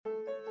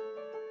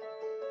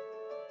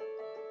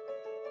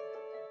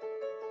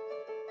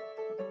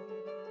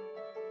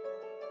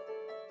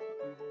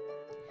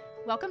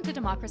Welcome to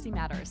Democracy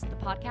Matters, the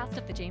podcast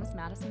of the James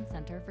Madison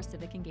Center for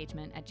Civic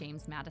Engagement at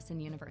James Madison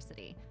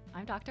University.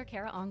 I'm Dr.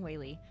 Kara Ong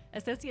Whaley,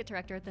 Associate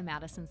Director at the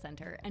Madison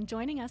Center, and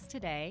joining us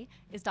today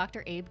is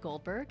Dr. Abe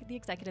Goldberg, the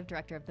Executive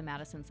Director of the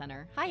Madison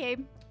Center. Hi,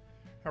 Abe.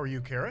 How are you,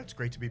 Kara? It's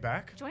great to be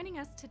back. Joining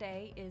us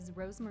today is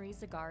Rosemarie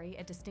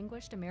Zagari, a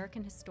distinguished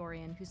American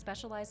historian who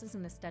specializes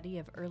in the study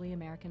of early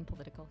American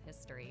political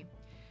history.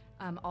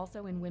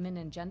 Also in women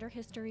and gender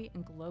history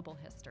and global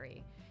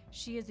history.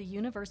 She is a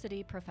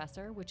university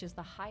professor, which is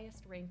the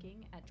highest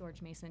ranking at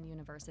George Mason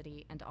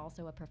University, and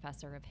also a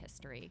professor of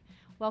history.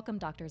 Welcome,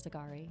 Dr.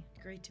 Zagari.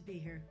 Great to be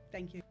here.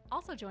 Thank you.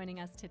 Also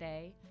joining us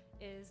today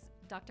is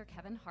Dr.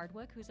 Kevin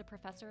Hardwick, who's a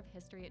professor of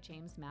history at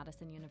James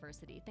Madison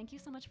University. Thank you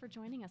so much for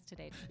joining us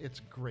today. It's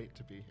great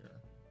to be here.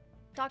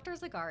 Dr.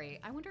 Zagari,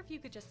 I wonder if you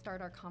could just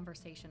start our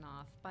conversation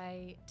off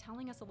by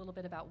telling us a little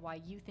bit about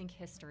why you think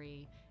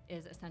history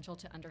is essential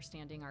to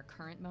understanding our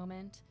current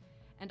moment,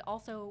 and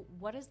also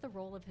what is the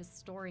role of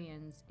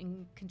historians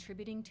in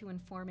contributing to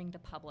informing the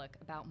public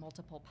about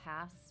multiple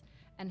pasts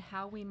and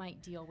how we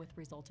might deal with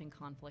resulting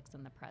conflicts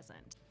in the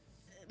present.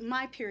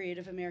 My period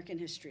of American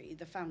history,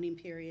 the founding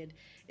period,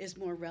 is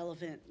more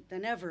relevant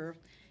than ever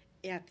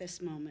at this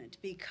moment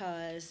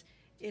because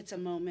it's a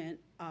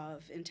moment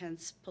of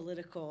intense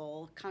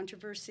political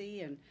controversy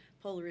and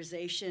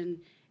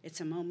polarization. It's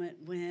a moment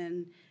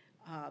when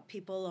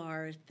people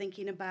are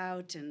thinking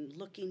about and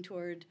looking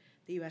toward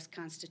the U.S.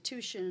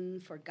 Constitution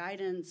for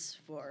guidance,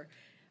 for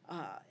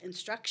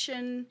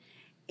instruction.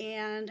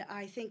 And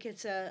I think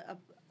it's a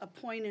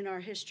point in our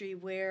history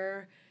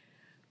where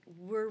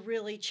we're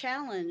really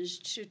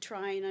challenged to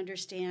try and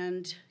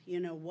understand,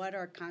 what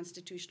our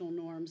constitutional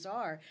norms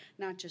are,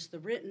 not just the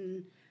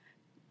written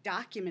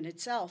document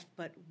itself,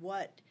 but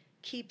what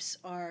keeps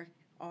our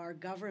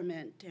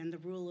government and the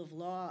rule of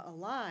law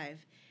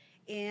alive.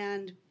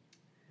 And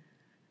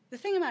the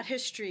thing about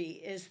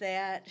history is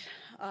that,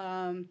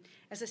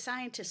 as a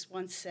scientist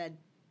once said,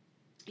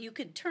 you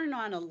could turn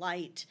on a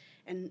light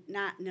and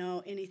not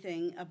know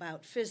anything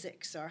about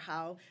physics or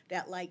how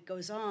that light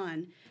goes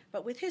on.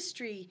 But with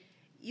history,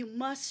 you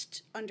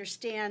must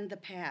understand the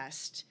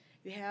past.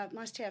 You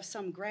must have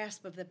some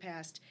grasp of the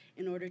past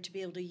in order to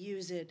be able to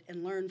use it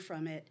and learn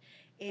from it.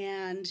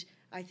 And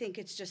I think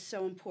it's just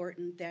so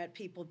important that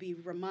people be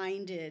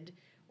reminded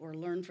or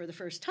learn for the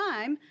first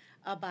time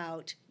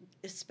about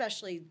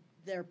especially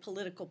their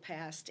political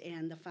past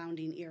and the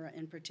founding era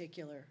in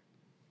particular.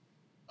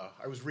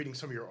 I was reading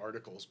some of your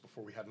articles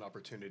before we had an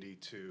opportunity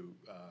to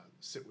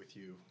sit with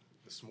you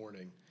this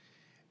morning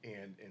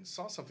and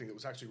saw something that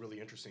was actually really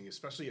interesting,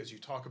 especially as you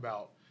talk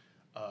about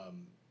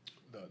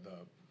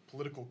the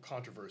political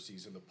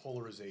controversies and the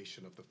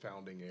polarization of the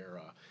founding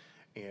era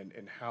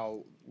and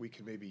how we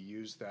can maybe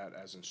use that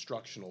as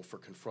instructional for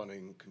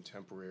confronting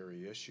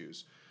contemporary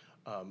issues.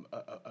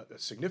 A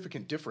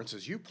significant difference,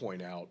 as you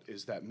point out,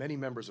 is that many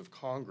members of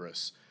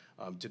Congress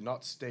did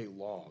not stay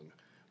long.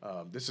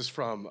 This is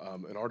from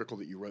an article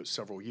that you wrote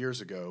several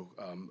years ago.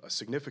 A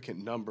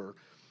significant number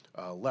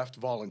left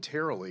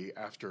voluntarily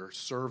after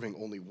serving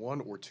only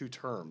 1 or 2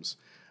 terms.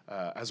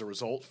 As a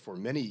result, for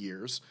many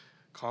years,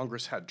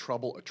 Congress had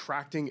trouble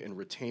attracting and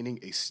retaining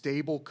a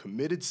stable,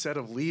 committed set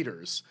of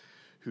leaders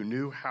who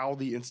knew how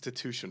the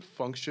institution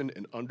functioned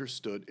and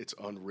understood its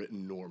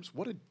unwritten norms.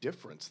 What a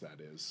difference that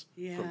is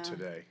from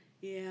today.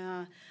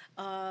 Yeah,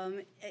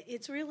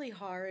 it's really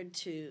hard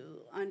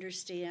to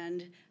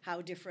understand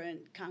how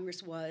different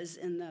Congress was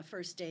in the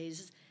first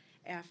days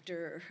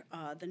after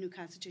the new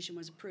Constitution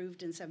was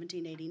approved in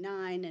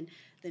 1789 and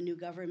the new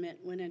government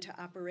went into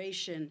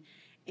operation.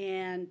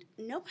 And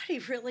nobody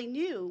really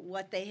knew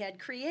what they had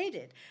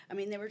created. I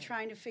mean, they were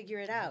trying to figure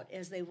it out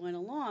as they went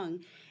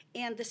along.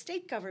 And the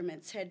state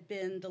governments had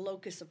been the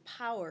locus of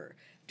power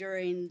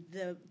during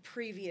the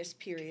previous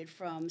period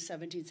from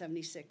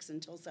 1776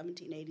 until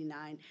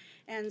 1789.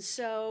 And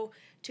so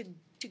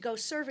to go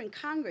serve in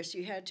Congress,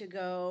 you had to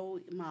go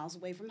miles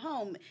away from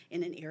home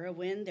in an era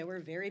when there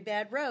were very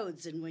bad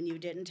roads and when you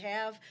didn't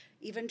have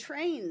even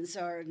trains,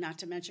 or not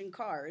to mention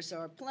cars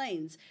or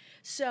planes.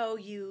 So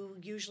you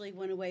usually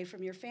went away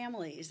from your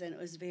families, and it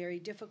was very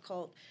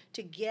difficult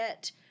to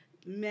get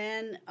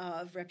men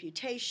of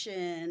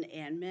reputation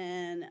and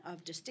men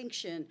of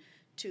distinction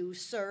to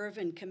serve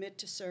and commit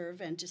to serve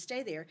and to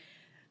stay there.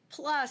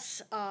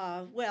 Plus,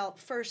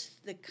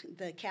 first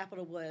the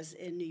capital was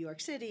in New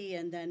York City,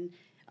 and then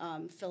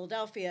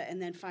Philadelphia,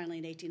 and then finally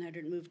in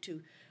 1800 moved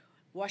to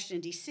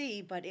Washington,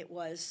 D.C., but it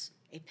was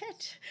a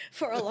pit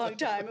for a long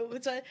time. It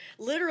was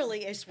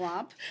literally a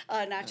swamp,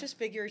 not just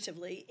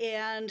figuratively,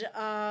 and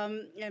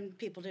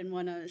people didn't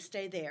want to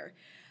stay there.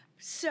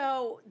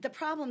 So the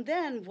problem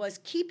then was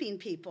keeping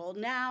people.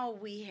 Now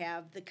we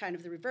have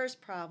the reverse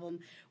problem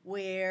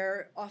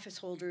where office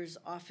holders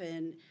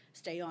often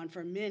stay on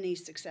for many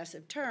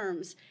successive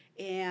terms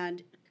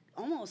and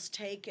almost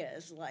take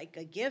as like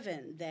a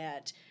given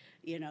that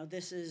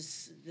this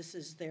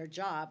is their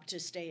job to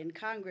stay in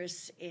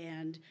Congress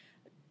and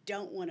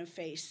don't want to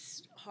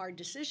face hard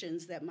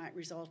decisions that might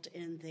result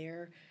in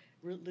their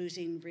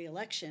losing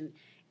re-election.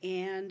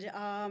 And,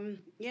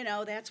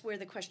 that's where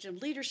the question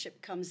of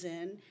leadership comes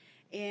in.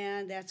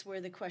 And that's where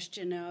the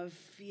question of,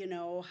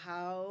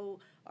 how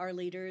our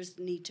leaders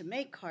need to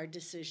make hard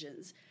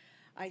decisions.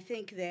 I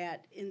think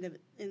that in the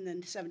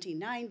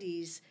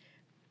 1790s,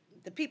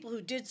 the people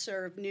who did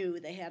serve knew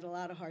they had a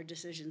lot of hard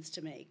decisions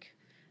to make.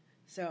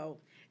 So,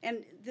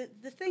 and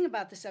the thing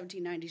about the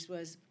 1790s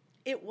was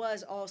it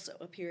was also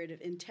a period of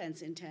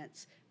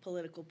intense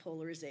political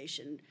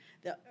polarization.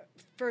 The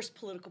first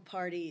political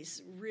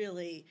parties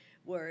really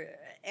were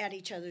at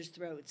each other's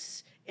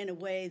throats in a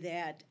way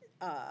that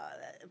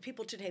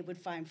people today would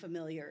find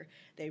familiar.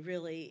 They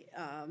really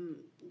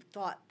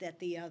thought that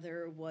the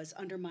other was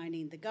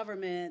undermining the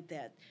government,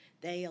 that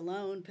they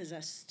alone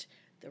possessed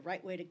the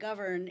right way to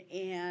govern,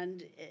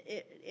 and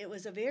it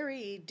was a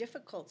very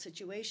difficult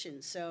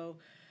situation. So,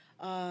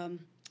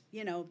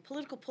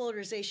 political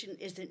polarization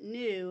isn't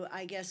new.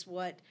 I guess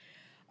what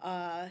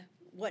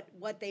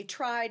they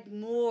tried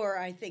more,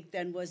 I think,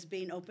 then was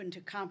being open to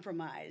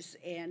compromise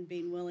and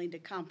being willing to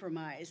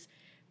compromise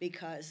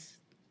because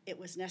it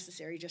was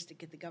necessary just to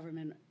get the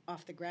government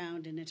off the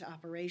ground and into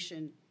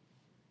operation.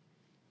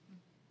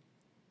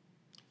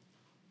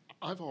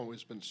 I've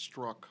always been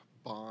struck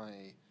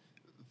by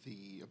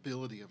the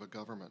ability of a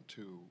government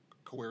to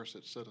coerce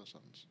its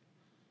citizens.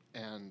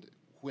 And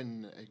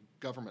when a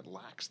government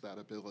lacks that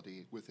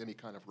ability with any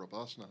kind of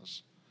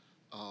robustness,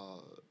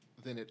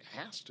 then it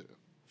has to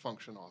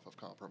function off of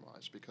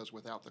compromise, because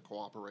without the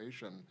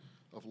cooperation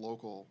of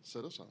local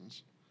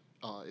citizens,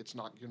 you're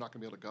not going to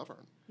be able to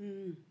govern.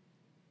 Mm.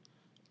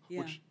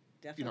 Yeah, which,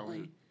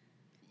 definitely.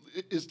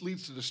 It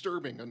leads to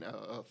disturbing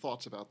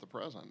thoughts about the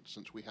present,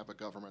 since we have a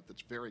government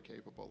that's very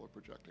capable of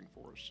projecting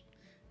force.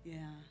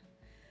 Yeah.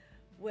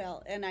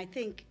 Well, and I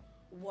think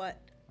what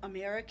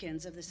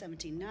Americans of the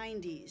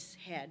 1790s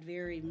had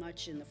very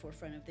much in the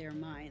forefront of their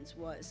minds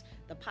was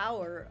the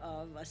power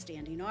of a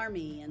standing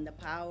army and the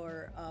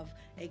power of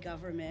a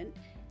government,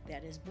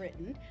 that is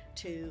Britain,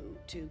 to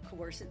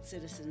coerce its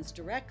citizens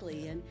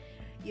directly. And,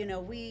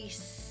 we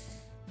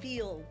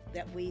feel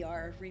that we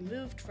are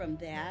removed from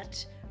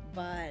that,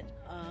 but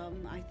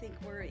I think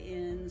we're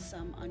in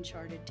some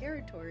uncharted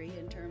territory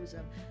in terms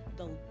of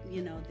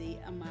the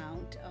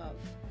amount of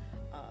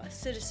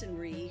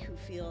citizenry who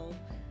feel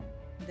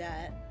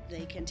that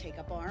they can take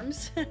up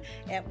arms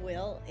at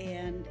will,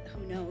 and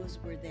who knows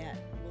where that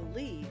will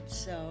lead.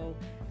 So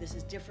this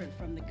is different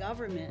from the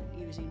government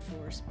using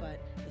force, but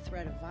the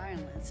threat of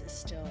violence is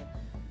still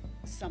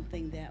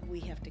something that we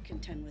have to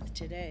contend with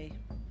today.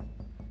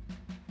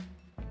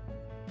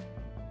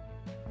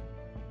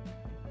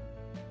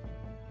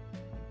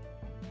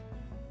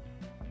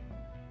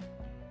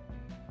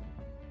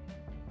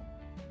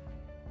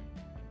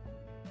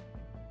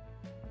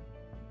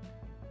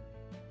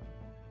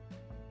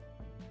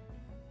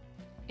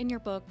 In your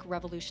book,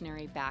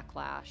 Revolutionary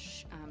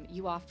Backlash,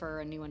 you offer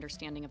a new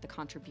understanding of the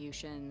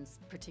contributions,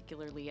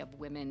 particularly of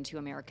women, to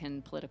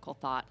American political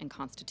thought and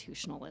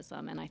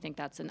constitutionalism. And I think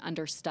that's an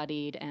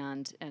understudied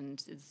and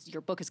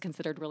your book is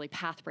considered really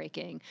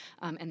path-breaking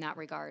in that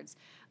regards.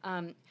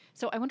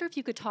 So I wonder if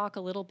you could talk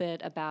a little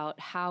bit about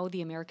how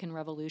the American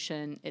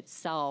Revolution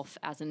itself,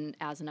 as an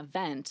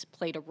event,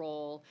 played a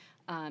role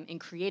in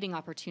creating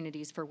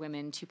opportunities for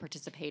women to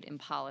participate in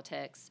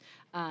politics.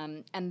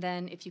 And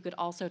then if you could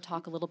also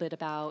talk a little bit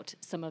about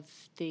some of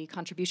the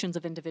contributions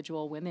of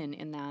individual women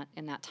in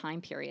that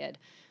time period.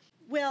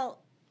 Well,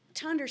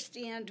 to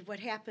understand what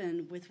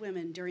happened with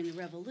women during the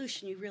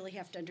Revolution, you really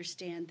have to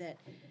understand that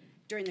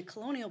during the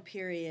colonial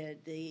period,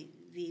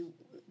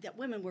 that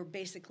women were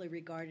basically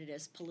regarded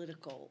as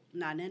political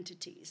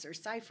nonentities or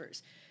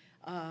ciphers.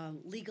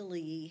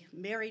 Legally,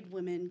 married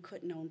women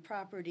couldn't own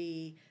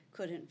property,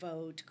 couldn't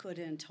vote,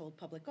 couldn't hold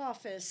public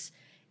office,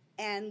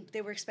 and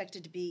they were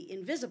expected to be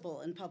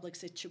invisible in public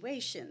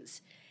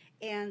situations.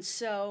 And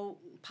so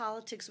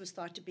politics was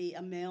thought to be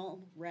a male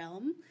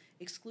realm,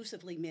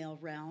 exclusively male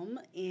realm,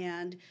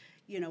 and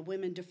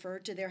women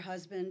deferred to their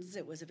husbands.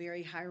 It was a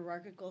very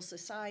hierarchical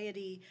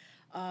society.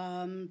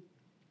 And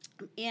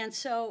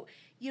so,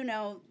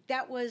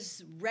 that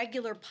was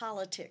regular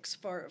politics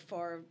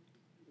for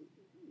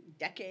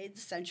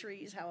decades,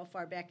 centuries, how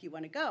far back you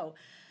want to go.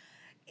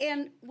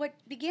 And what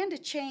began to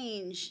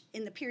change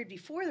in the period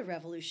before the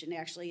Revolution,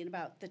 actually, in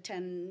about the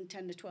 10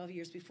 to 12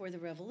 years before the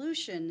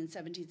Revolution in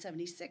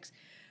 1776,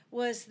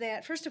 was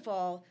that, first of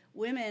all,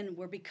 women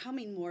were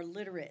becoming more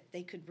literate.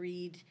 They could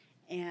read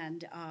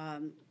and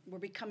were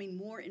becoming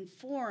more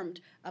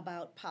informed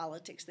about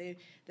politics. The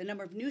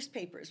number of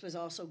newspapers was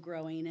also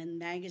growing, and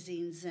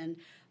magazines and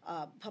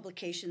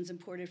publications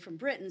imported from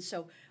Britain.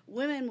 So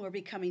women were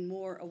becoming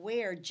more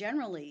aware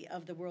generally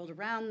of the world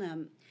around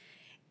them.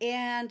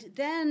 And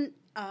then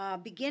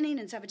beginning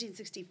in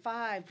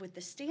 1765 with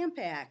the Stamp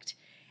Act,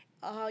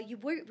 you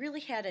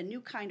really had a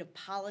new kind of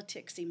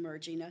politics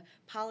emerging, a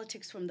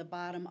politics from the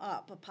bottom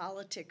up, a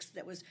politics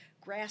that was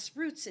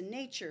grassroots in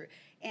nature.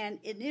 And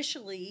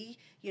initially,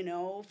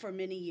 for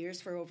many years,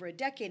 for over a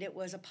decade, it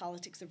was a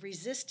politics of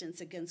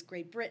resistance against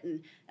Great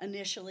Britain,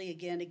 initially,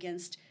 again,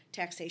 against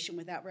taxation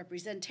without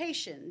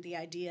representation, the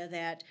idea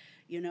that,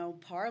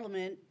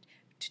 Parliament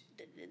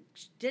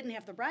didn't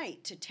have the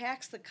right to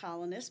tax the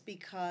colonists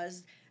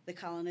because the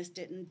colonists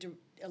didn't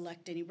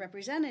elect any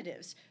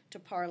representatives to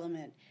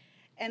Parliament.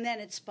 And then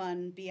it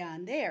spun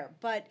beyond there.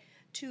 But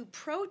to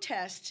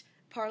protest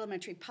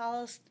parliamentary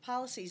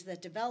policies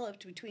that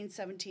developed between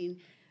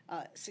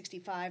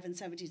 1765 and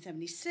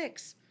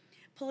 1776,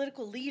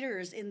 political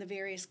leaders in the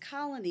various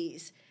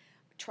colonies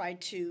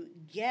tried to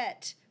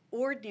get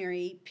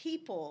ordinary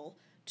people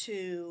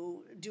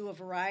to do a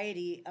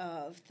variety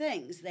of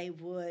things. They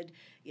would,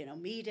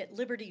 meet at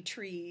Liberty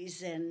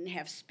Trees and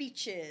have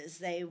speeches.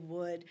 They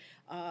would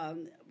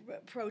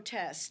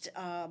protest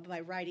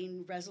by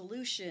writing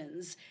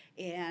resolutions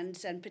and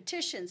send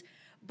petitions.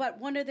 But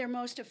one of their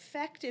most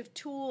effective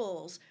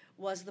tools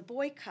was the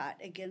boycott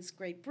against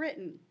Great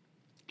Britain.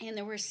 And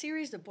there were a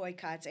series of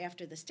boycotts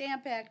after the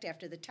Stamp Act,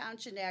 after the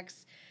Townshend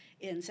Acts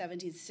in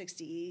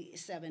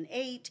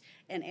 1767-8,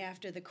 and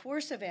after the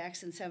Coercive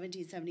Acts in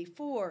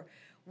 1774,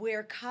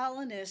 where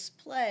colonists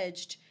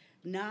pledged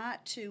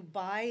not to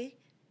buy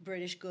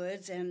British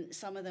goods, and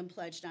some of them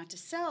pledged not to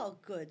sell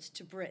goods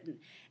to Britain.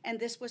 And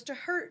this was to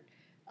hurt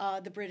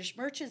the British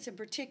merchants in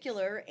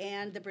particular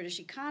and the British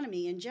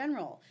economy in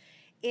general.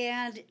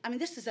 And,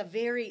 this is a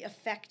very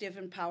effective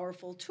and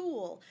powerful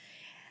tool.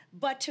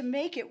 But to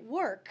make it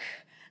work,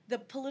 the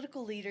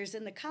political leaders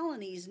in the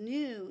colonies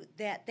knew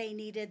that they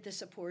needed the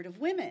support of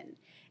women.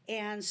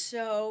 And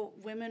so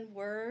women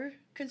were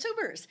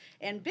consumers,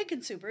 and big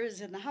consumers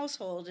in the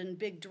household, and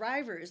big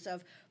drivers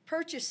of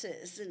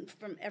purchases, and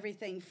from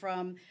everything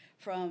from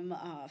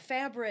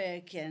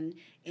fabric and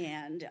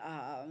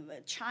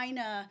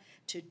china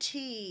to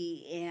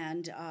tea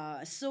and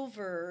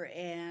silver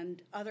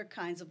and other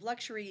kinds of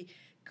luxury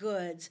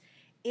goods.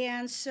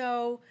 And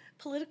so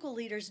political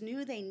leaders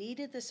knew they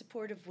needed the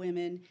support of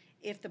women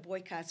if the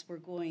boycotts were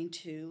going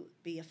to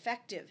be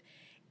effective.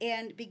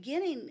 And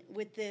beginning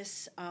with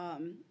this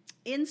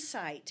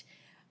insight,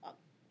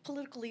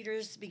 political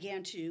leaders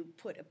began to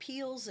put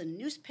appeals in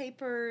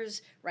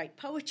newspapers, write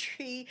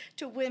poetry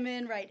to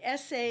women, write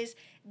essays.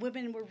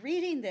 Women were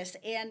reading this,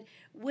 and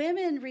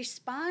women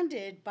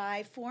responded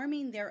by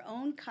forming their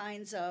own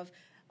kinds of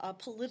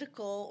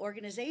political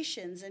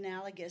organizations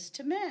analogous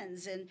to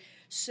men's. And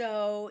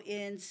so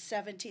in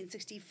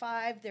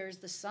 1765, there's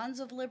the Sons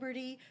of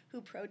Liberty, who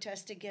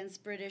protest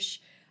against British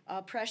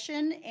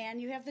oppression,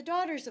 and you have the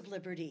Daughters of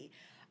Liberty.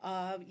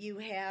 You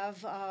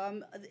have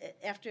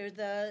the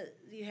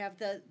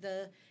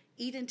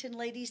Edenton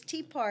Ladies'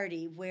 Tea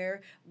Party,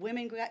 where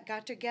women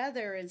got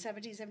together in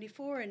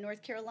 1774 in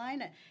North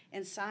Carolina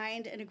and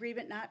signed an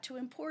agreement not to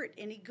import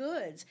any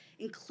goods,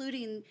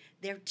 including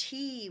their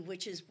tea,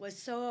 which was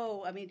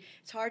so,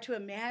 it's hard to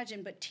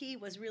imagine, but tea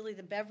was really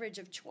the beverage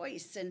of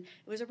choice, and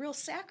it was a real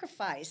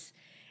sacrifice.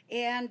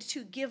 And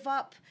to give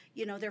up,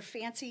 their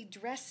fancy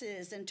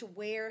dresses and to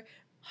wear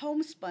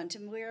homespun, to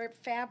wear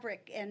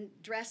fabric and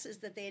dresses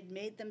that they had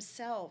made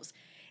themselves.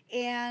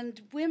 And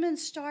women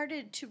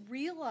started to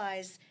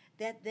realize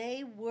that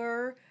they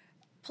were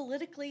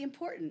politically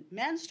important.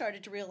 Men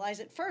started to realize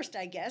it first,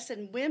 I guess,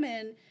 and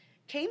women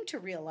came to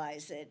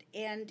realize it.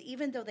 And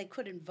even though they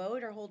couldn't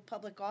vote or hold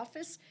public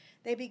office,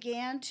 they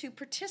began to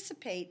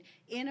participate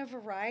in a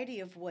variety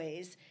of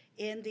ways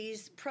in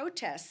these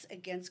protests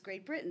against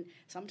Great Britain.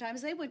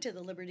 Sometimes they went to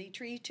the Liberty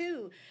Tree,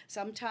 too.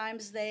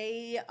 Sometimes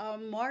they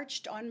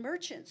marched on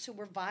merchants who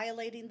were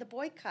violating the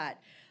boycott.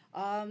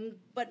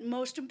 But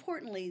most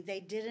importantly, they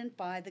didn't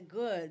buy the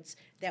goods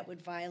that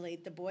would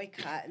violate the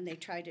boycott, and they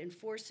tried to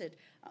enforce it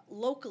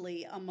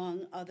locally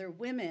among other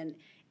women.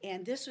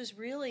 And this was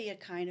really a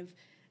kind of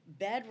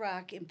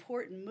bedrock,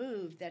 important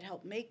move that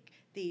helped make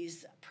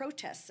these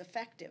protests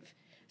effective.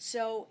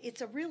 So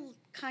it's a real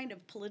kind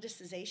of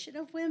politicization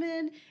of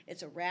women.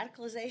 It's a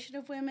radicalization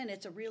of women.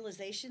 It's a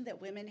realization that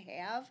women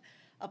have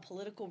a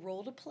political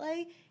role to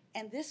play.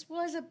 And this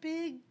was a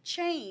big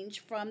change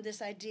from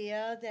this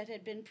idea that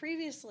had been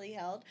previously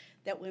held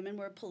that women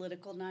were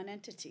political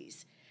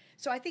nonentities.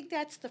 So I think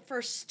that's the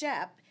first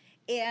step.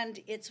 And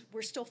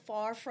we're still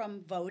far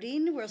from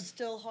voting. We're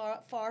still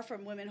far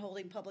from women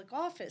holding public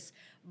office.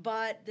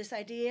 But this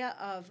idea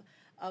of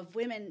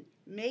women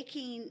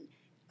making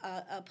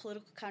a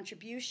political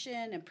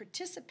contribution and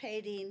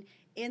participating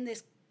in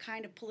this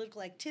kind of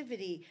political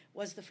activity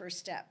was the first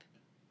step.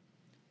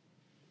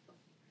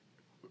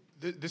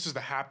 This is the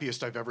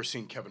happiest I've ever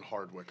seen Kevin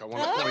Hardwick. I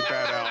want to point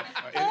that out.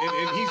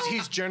 And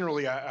he's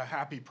generally a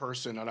happy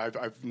person, and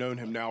I've known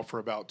him now for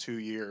about 2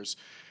 years.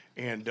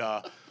 And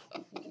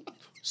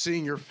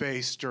seeing your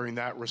face during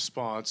that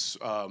response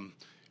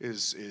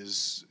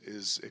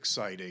is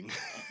exciting.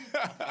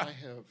 I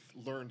have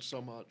learned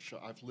so much.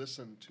 I've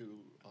listened to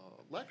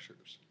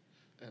lectures,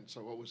 and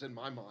so what was in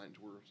my mind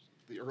were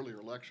the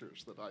earlier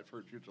lectures that I've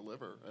heard you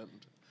deliver,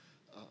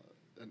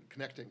 and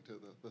connecting to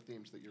the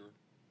themes that you're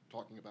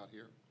talking about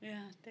here.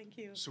 Yeah, thank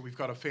you. So we've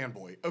got a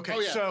fanboy. Okay,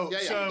 oh, yeah.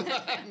 so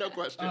no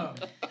question.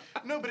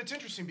 No, but it's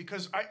interesting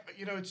because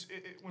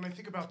when I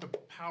think about the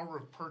power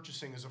of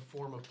purchasing as a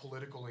form of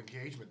political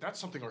engagement, that's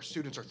something our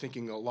students are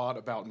thinking a lot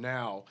about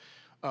now.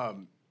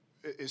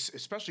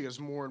 especially as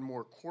more and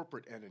more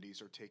corporate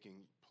entities are taking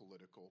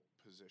political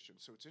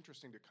positions. So it's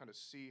interesting to kind of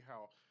see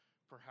how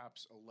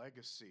perhaps a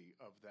legacy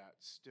of that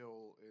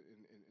still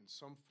in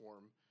some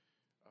form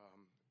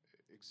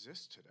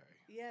exists today.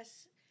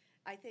 Yes,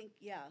 I think,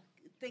 yeah,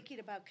 thinking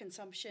about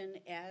consumption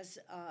as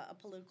a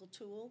political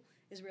tool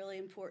is really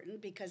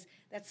important because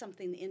that's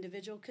something the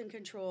individual can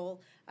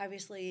control.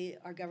 Obviously,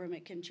 our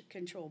government can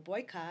control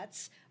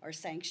boycotts or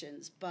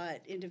sanctions,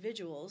 but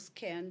individuals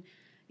can,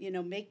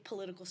 make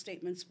political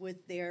statements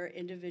with their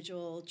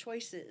individual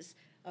choices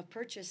of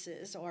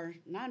purchases or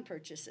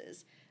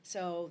non-purchases.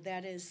 So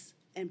that is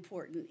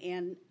important.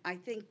 And I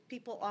think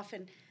people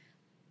often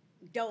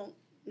don't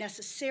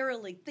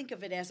necessarily think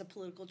of it as a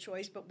political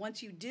choice, but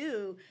once you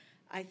do,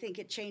 I think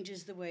it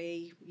changes the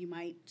way you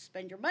might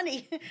spend your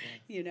money.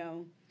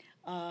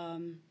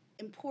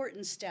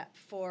 Important step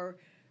for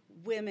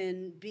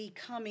women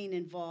becoming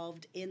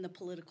involved in the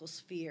political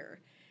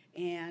sphere,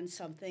 and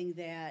something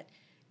that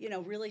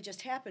really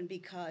just happened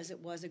because it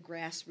was a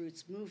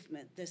grassroots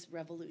movement, this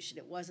revolution.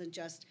 It wasn't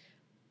just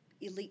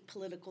elite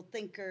political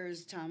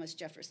thinkers, Thomas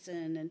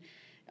Jefferson and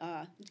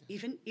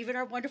even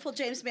our wonderful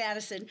James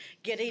Madison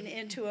getting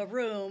into a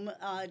room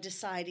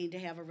deciding to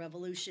have a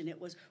revolution. It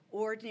was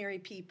ordinary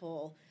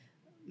people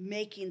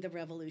making the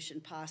revolution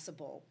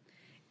possible.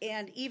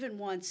 And even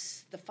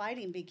once the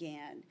fighting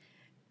began,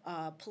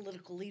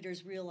 political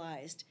leaders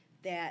realized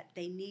that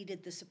they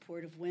needed the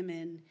support of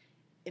women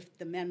if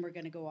the men were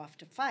going to go off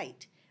to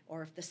fight,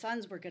 or if the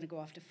sons were going to go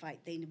off to fight.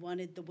 They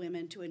wanted the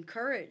women to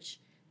encourage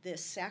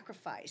this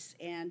sacrifice,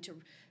 and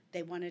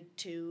they wanted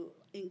to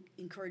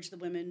encourage the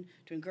women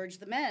to encourage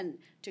the men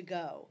to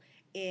go.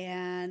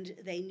 And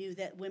they knew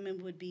that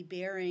women would be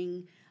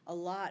bearing a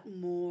lot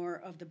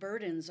more of the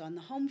burdens on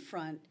the home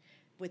front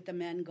with the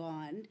men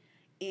gone.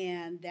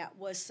 And that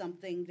was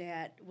something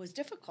that was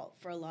difficult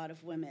for a lot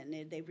of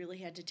women. They really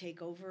had to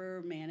take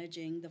over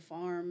managing the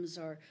farms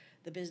or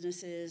the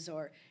businesses,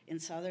 or in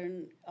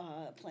southern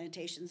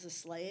plantations, the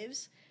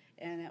slaves.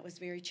 And that was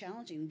very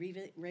challenging,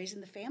 raising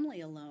the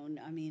family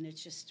alone. I mean, it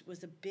just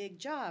was a big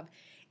job.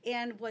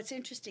 And what's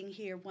interesting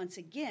here, once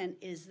again,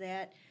 is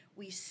that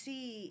we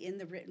see in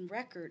the written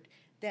record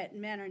that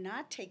men are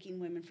not taking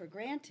women for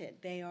granted.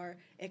 They are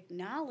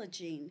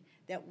acknowledging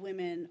that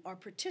women are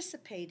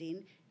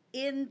participating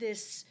in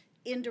this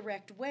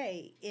indirect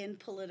way in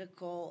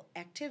political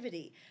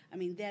activity. I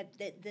mean, that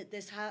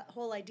this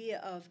whole idea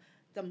of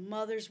the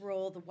mother's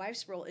role, the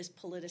wife's role is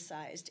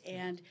politicized,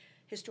 and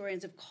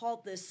historians have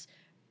called this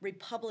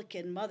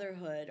Republican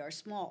motherhood, or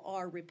small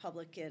r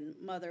Republican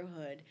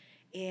motherhood.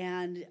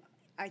 And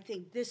I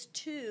think this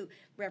too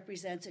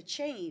represents a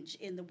change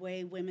in the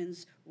way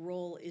women's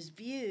role is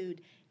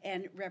viewed,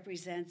 and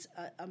represents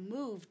a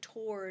move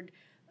toward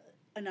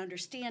an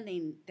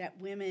understanding that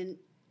women,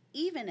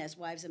 even as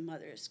wives and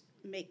mothers,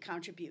 make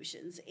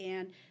contributions.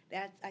 And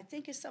that, I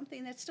think, is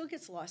something that still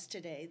gets lost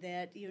today,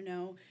 that,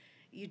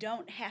 you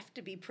don't have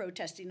to be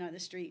protesting on the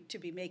street to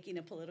be making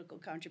a political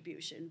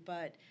contribution,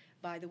 but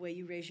by the way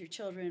you raise your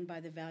children, by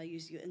the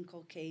values you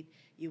inculcate,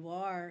 you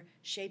are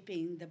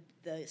shaping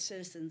the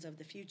citizens of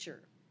the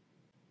future.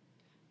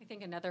 I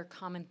think another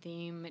common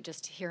theme,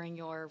 just hearing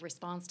your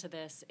response to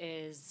this,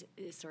 is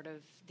sort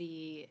of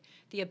the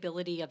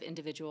ability of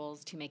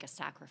individuals to make a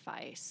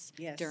sacrifice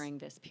during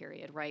this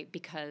period, right?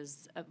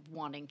 Because of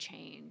wanting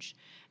change.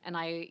 And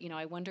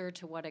I wonder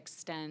to what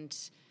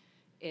extent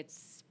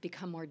it's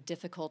become more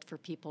difficult for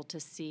people to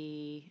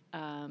see,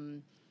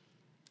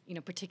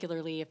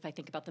 particularly if I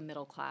think about the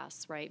middle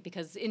class, right?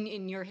 Because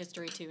in your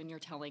history too, in your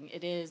telling,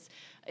 it's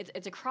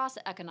across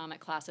economic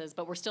classes,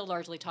 but we're still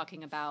largely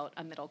talking about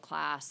a middle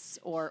class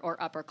or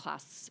upper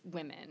class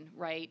women,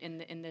 right?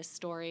 In this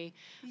story.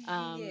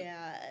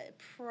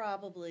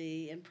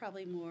 Probably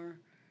more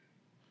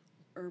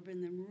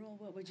urban than rural.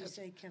 What would you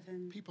say,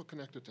 Kevin? People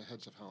connected to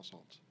heads of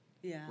households.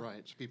 Yeah.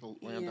 Right. So people,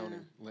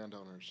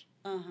 landowners,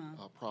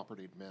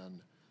 propertied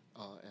men,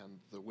 and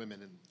the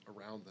women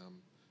around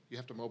them. You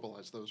have to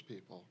mobilize those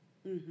people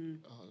to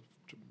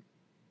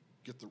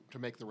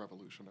make the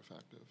revolution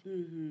effective.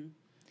 Mm-hmm.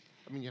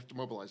 I mean, you have to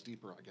mobilize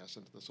deeper, I guess,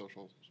 into the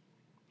social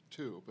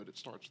too, but it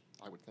starts,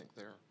 I would think,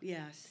 there.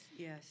 Yes.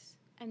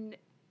 And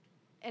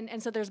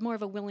so there's more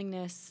of a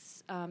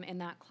willingness in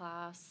that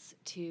class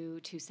to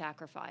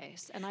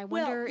sacrifice. And I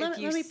wonder if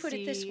you let me put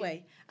it this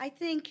way. I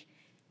think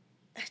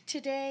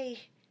today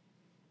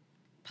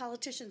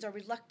politicians are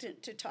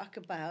reluctant to talk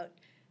about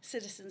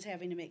citizens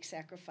having to make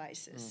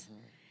sacrifices.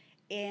 Mm-hmm.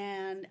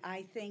 And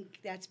I think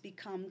that's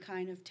become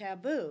kind of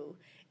taboo.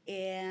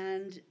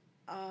 And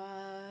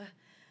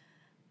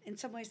in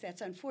some ways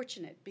that's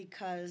unfortunate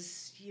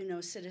because,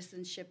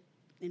 citizenship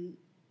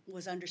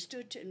was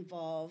understood to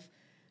involve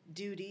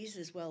duties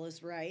as well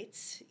as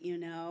rights,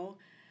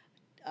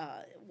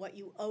 what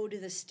you owe to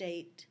the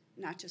state,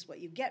 not just what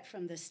you get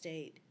from the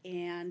state.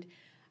 And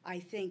I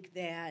think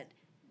that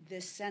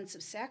this sense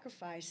of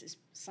sacrifice is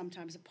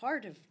sometimes a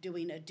part of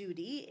doing a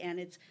duty, and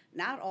it's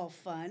not all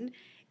fun.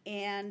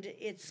 And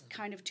it's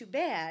kind of too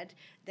bad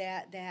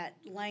that that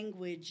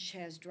language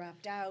has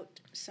dropped out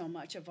so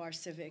much of our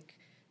civic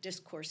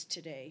discourse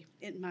today,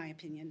 in my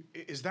opinion.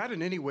 Is that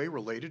in any way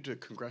related to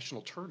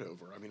congressional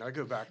turnover? I mean, I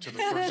go back to the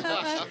first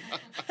question.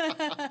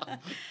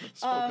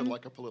 Spoken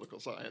like a political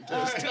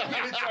scientist.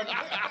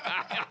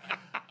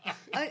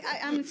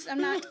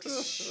 I'm not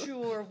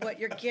sure what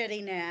you're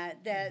getting at.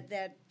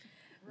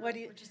 What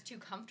do you? We're just too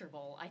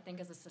comfortable, I think,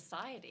 as a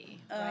society,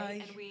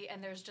 right?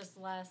 And there's just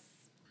less.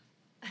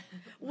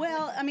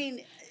 Well, I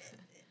mean,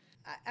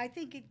 I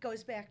think it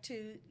goes back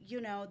to,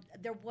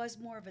 there was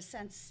more of a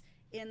sense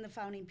in the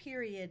founding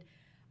period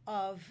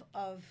of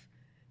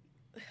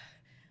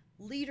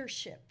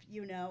leadership,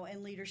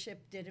 and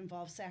leadership did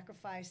involve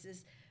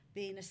sacrifices.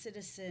 Being a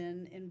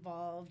citizen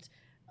involved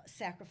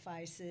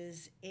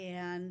sacrifices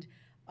and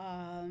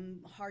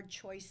hard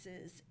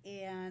choices.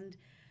 And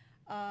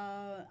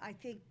I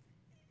think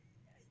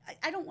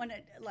I don't want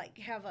to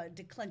have a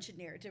declension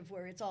narrative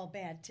where it's all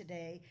bad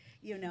today,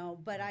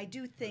 but I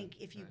do think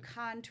if you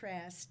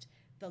contrast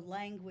the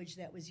language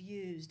that was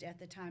used at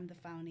the time of the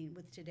founding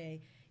with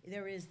today,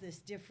 there is this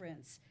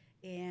difference.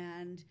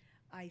 And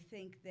I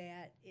think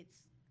that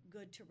it's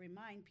good to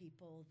remind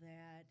people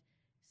that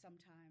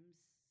sometimes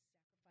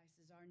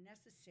sacrifices are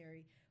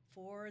necessary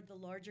for the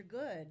larger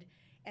good.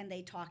 And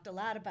they talked a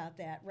lot about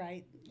that,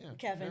 right,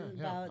 Kevin,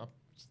 about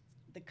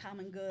the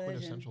common good.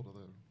 Quintessential to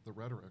the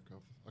rhetoric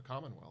of a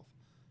commonwealth,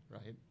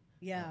 right?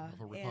 Yeah.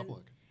 Of a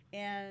republic.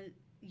 And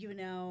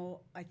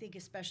I think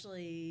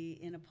especially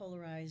in a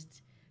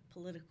polarized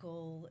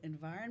political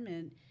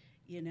environment,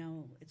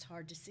 it's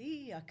hard to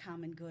see a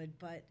common good,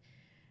 but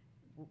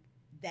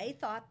they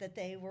thought that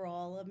they were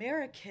all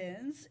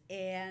Americans,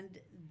 and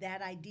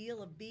that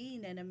ideal of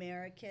being an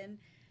American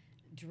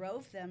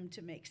drove them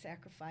to make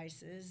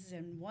sacrifices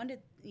and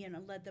led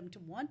them to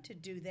want to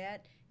do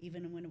that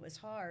even when it was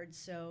hard.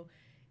 So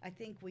I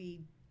think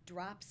we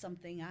drop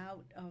something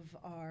out of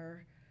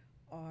our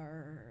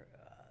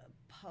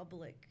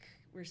public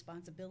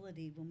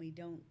responsibility when we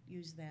don't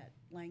use that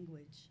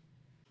language.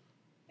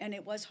 And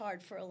it was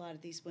hard for a lot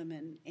of these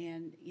women.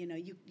 And,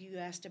 you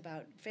asked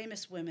about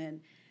famous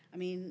women. I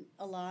mean,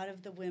 a lot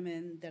of the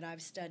women that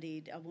I've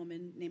studied, a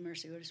woman named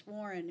Mercy Otis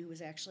Warren, who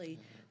was actually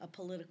a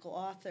political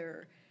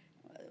author,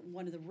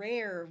 one of the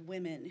rare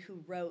women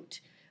who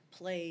wrote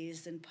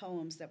plays and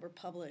poems that were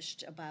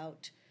published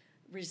about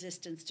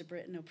resistance to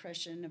Britain,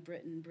 oppression of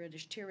Britain,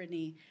 British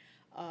tyranny.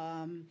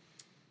 In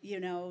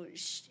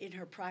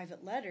her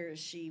private letters,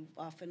 she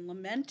often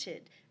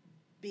lamented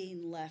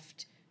being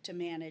left to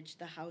manage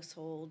the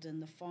household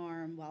and the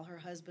farm while her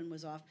husband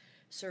was off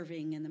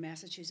serving in the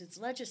Massachusetts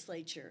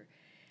legislature.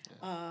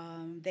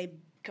 They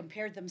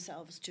compared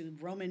themselves to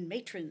Roman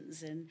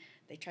matrons, and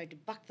they tried to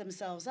buck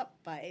themselves up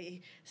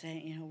by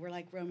saying, we're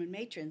like Roman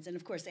matrons. And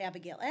of course,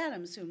 Abigail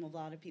Adams, whom a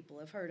lot of people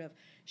have heard of,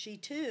 she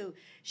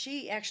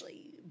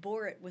actually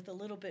bore it with a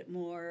little bit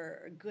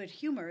more good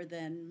humor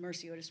than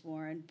Mercy Otis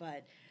Warren.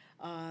 But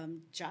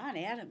John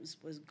Adams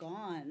was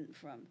gone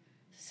from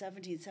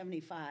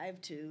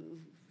 1775 to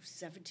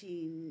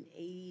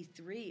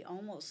 1783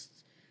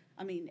 almost.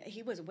 I mean,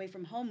 he was away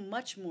from home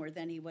much more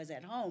than he was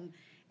at home.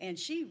 And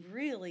she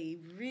really,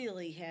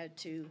 really had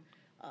to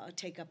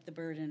take up the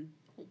burden.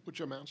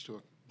 Which amounts to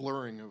a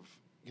blurring of,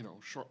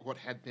 what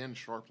had been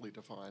sharply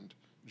defined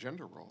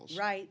gender roles.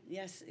 Right,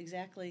 yes,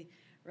 exactly,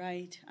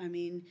 right. I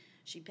mean,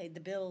 she paid the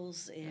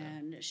bills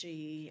and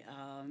she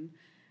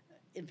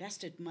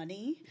invested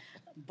money,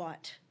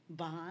 bought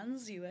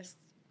bonds, U.S.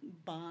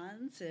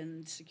 bonds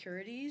and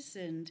securities,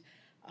 and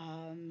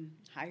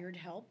hired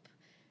help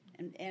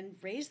and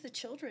raised the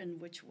children,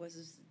 which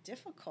was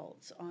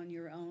difficult on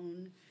your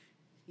own,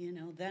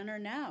 then or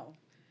now.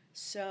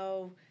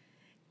 So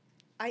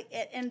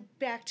and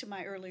back to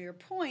my earlier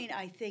point,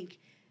 I think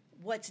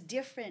what's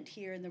different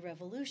here in the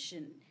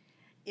revolution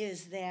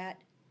is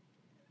that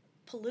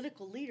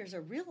political leaders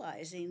are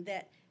realizing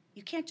that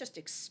you can't just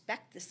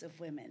expect this of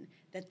women,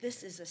 that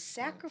this is a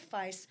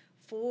sacrifice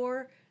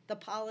for the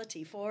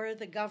polity, for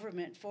the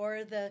government,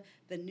 for the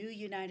new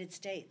United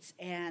States.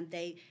 And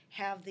they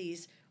have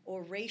these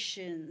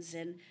orations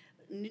and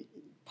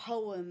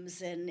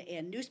poems and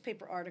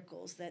newspaper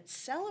articles that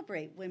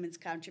celebrate women's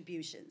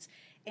contributions.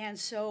 And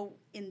so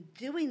in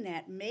doing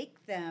that,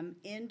 make them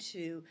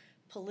into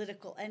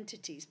political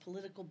entities,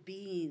 political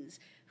beings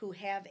who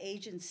have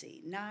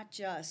agency, not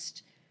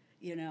just,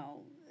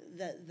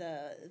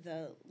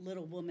 the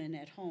little woman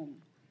at home.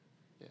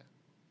 Yeah.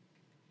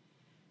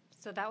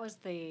 So that was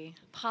the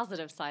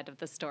positive side of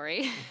the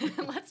story.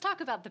 Let's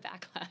talk about the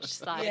backlash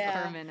side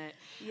for a minute.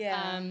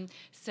 Yeah.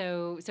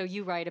 So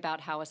you write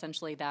about how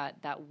essentially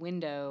that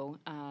window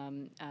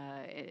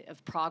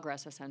of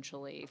progress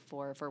essentially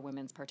for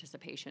women's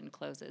participation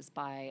closes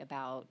by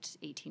about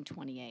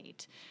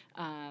 1828,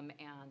 and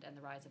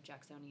the rise of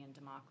Jacksonian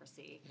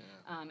democracy,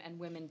 and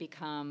women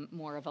become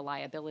more of a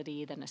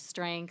liability than a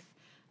strength,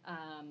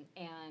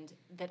 and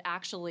that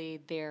actually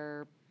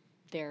their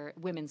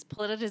women's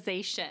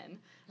politicization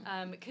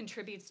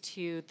contributes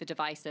to the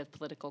divisive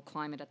political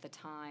climate at the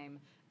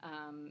time,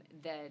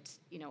 that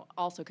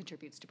also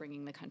contributes to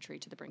bringing the country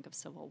to the brink of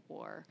civil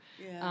war.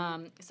 Yeah.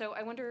 So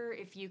I wonder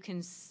if you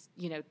can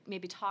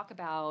maybe talk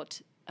about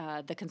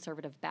the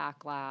conservative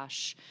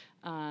backlash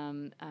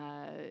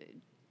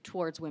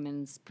towards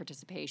women's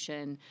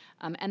participation,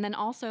 and then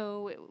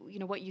also,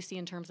 what you see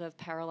in terms of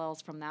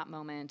parallels from that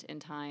moment in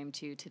time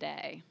to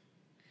today.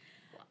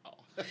 Wow.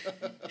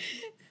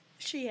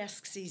 She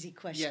asks easy Yeah,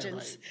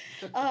 questions.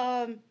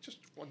 right. Just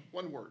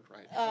one word,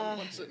 right?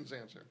 One sentence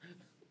answer.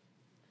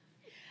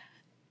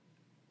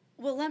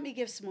 Well, let me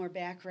give some more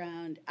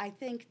background. I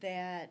think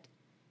that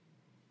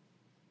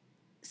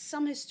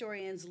some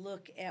historians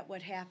look at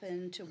what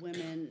happened to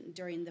women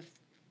during the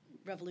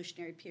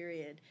Revolutionary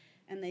period,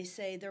 and they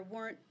say there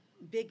weren't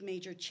big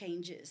major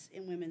changes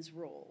in women's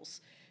roles.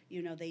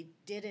 They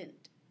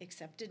didn't,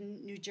 except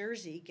in New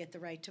Jersey, get the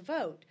right to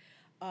vote.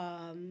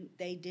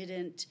 They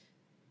didn't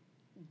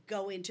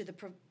go into the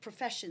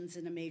professions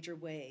in a major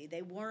way.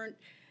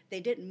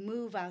 They didn't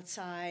move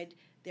outside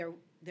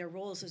their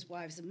roles as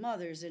wives and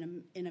mothers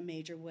in a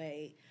major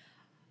way.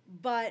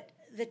 But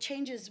the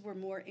changes were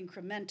more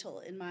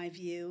incremental, in my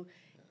view,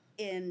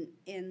 in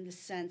the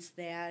sense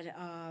that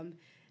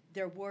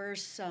there were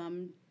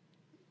some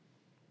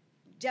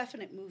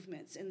definite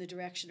movements in the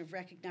direction of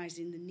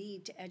recognizing the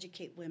need to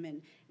educate women,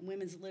 and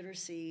women's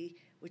literacy,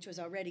 which was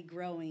already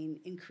growing,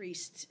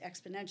 increased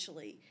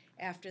exponentially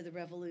after the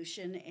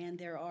Revolution, and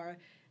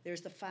there's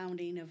the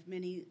founding of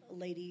many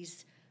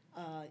ladies'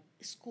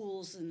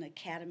 schools and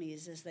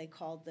academies, as they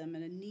called them,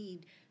 and a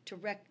need to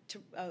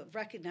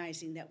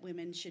recognizing that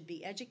women should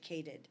be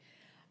educated.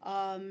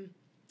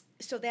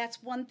 So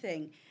that's one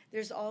thing.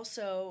 There's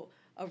also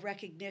a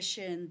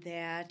recognition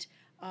that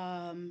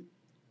some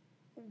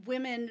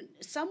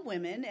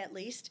women at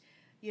least,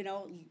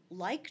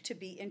 like to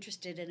be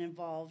interested and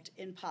involved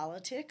in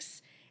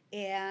politics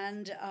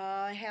and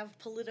have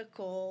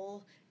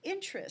political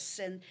interests.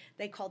 And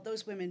they called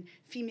those women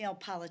female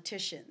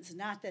politicians.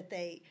 Not that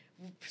they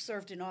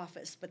served in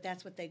office, but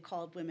that's what they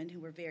called women who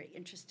were very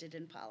interested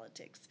in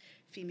politics,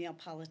 female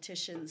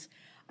politicians.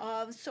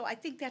 So I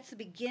think that's the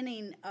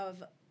beginning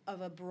of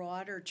a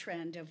broader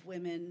trend of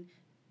women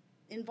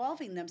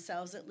involving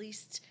themselves, at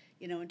least,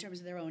 in terms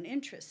of their own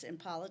interests in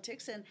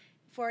politics, and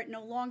for it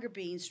no longer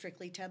being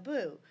strictly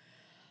taboo.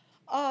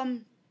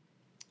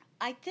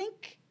 I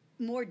think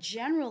more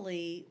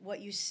generally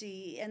what you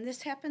see, and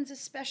this happens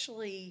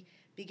especially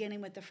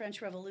beginning with the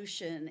French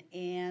Revolution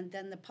and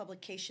then the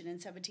publication in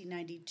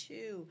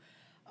 1792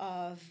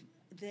 of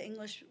the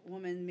English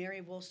woman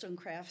Mary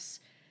Wollstonecraft's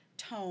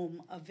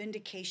tome, A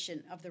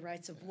Vindication of the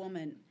Rights of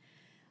Woman.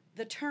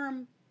 The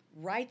term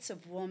rights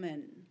of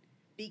woman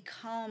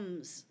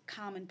becomes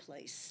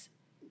commonplace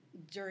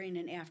during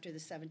and after the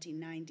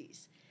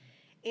 1790s.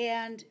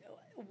 And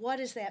what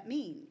does that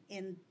mean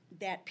in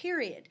that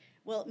period?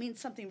 Well, it means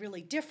something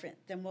really different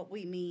than what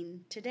we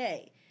mean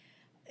today.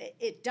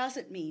 It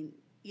doesn't mean,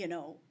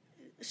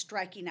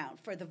 striking out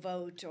for the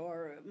vote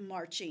or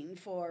marching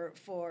for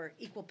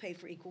equal pay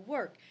for equal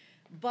work.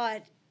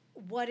 But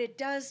what it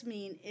does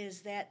mean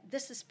is that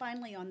this is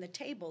finally on the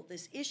table,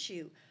 this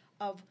issue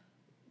of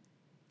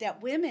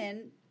that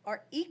women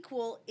are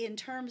equal in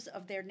terms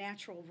of their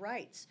natural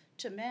rights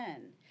to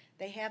men.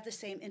 They have the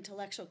same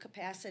intellectual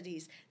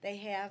capacities. They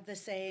have the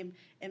same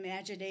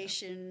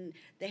imagination.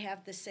 They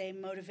have the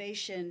same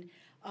motivation,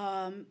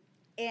 and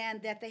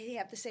that they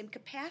have the same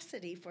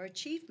capacity for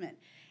achievement.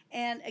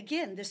 And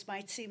again, this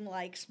might seem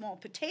like small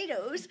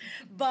potatoes,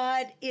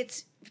 but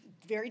it's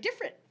very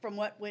different from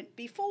what went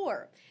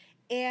before.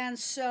 And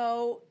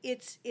so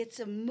it's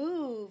a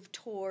move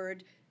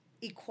toward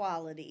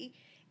equality,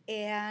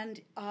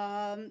 and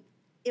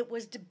it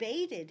was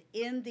debated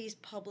in these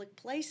public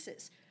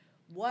places.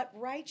 What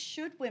rights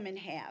should women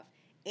have?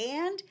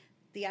 And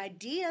the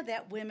idea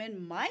that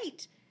women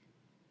might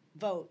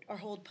vote or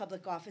hold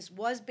public office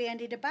was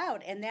bandied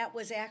about, and that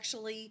was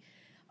actually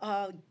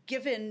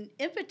given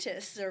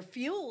impetus or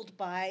fueled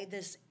by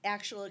this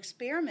actual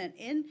experiment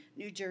in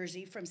New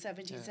Jersey from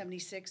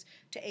 1776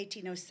 to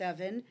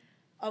 1807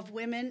 of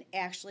women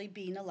actually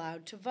being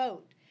allowed to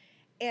vote.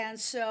 And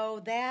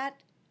so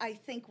that, I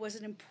think, was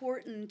an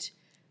important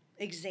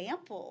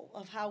example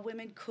of how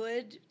women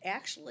could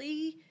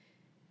actually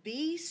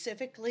be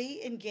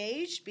civically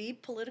engaged, be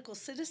political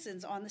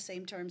citizens on the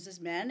same terms as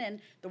men,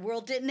 and the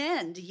world didn't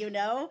end,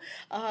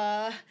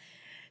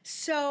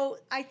 So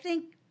I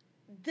think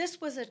this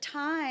was a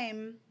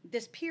time,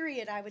 this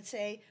period, I would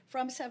say,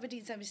 from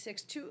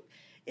 1776 to,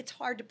 it's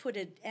hard to put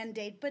an end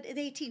date, but in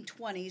the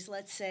 1820s,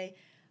 let's say,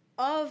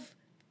 of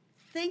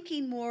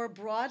thinking more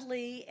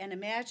broadly and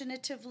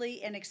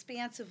imaginatively and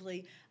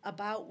expansively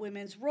about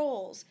women's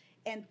roles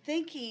and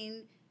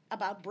thinking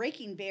about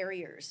breaking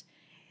barriers.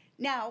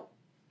 Now,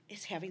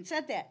 having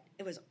said that,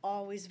 it was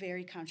always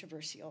very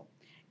controversial,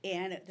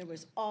 and there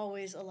was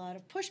always a lot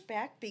of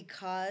pushback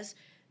because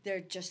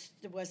there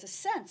was a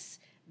sense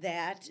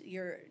that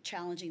you're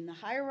challenging the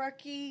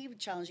hierarchy,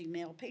 challenging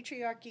male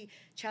patriarchy,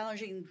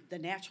 challenging the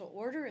natural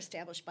order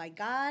established by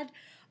God.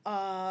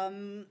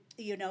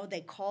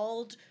 They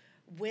called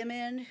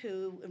women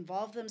who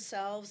involved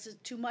themselves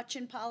too much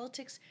in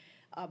politics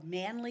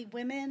manly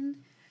women.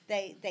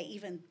 They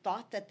even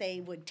thought that they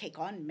would take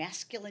on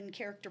masculine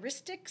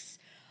characteristics.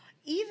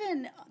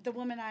 even the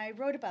woman I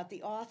wrote about,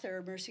 the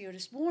author, Mercy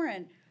Otis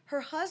Warren,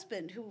 her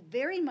husband, who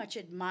very much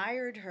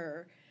admired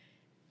her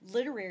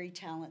literary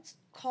talents,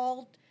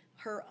 called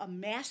her a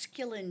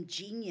masculine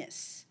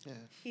genius. Yeah.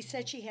 He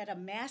said she had a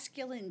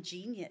masculine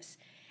genius.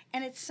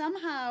 And it's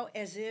somehow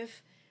as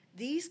if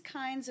these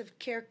kinds of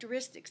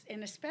characteristics,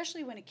 and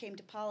especially when it came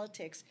to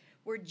politics,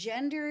 were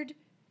gendered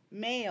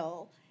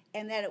male,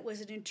 and that it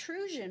was an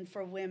intrusion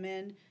for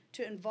women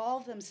to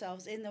involve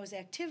themselves in those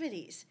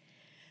activities.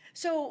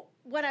 So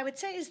what I would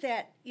say is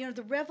that,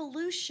 the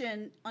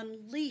revolution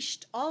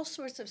unleashed all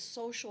sorts of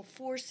social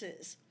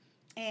forces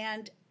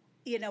and,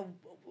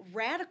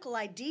 radical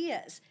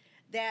ideas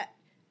that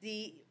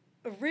the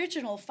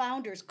original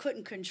founders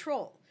couldn't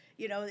control.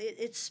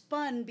 It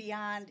spun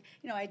beyond,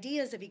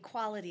 ideas of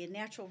equality and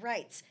natural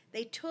rights.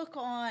 They took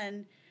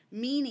on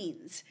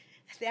meanings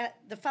that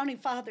the founding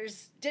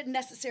fathers didn't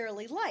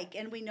necessarily like.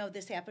 And we know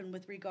this happened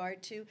with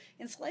regard to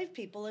enslaved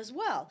people as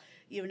well.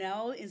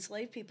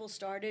 Enslaved people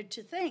started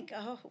to think,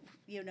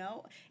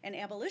 and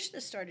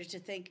abolitionists started to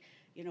think,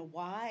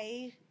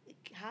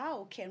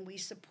 how can we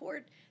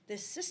support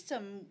this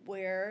system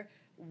where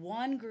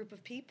one group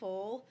of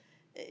people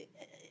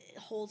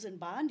holds in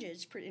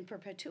bondage in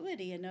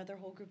perpetuity another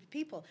whole group of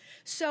people?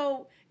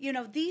 So,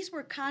 these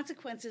were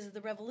consequences of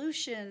the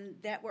revolution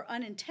that were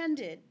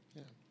unintended.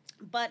 Yeah.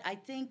 But I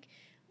think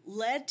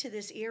led to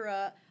this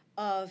era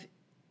of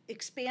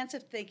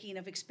expansive thinking,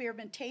 of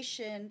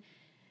experimentation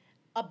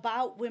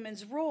about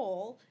women's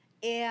role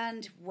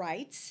and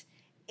rights,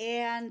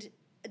 and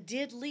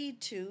did lead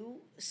to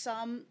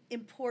some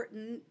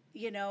important,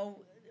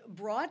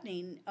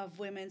 broadening of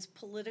women's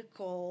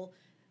political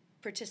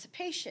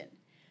participation.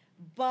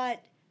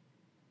 But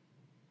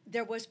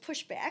there was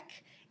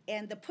pushback,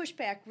 and the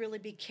pushback really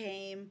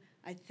became,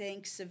 I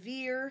think,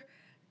 severe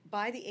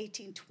by the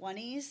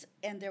 1820s,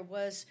 and there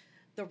was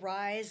the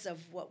rise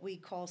of what we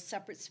call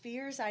separate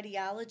spheres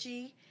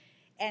ideology,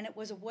 and it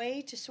was a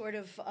way to sort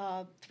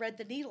of thread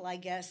the needle, I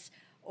guess,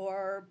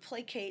 or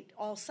placate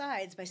all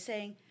sides by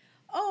saying,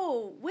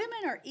 oh,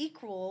 women are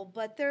equal,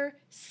 but they're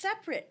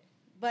separate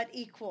but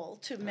equal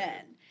to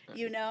men,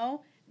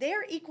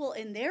 They're equal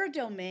in their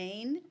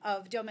domain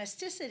of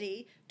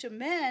domesticity to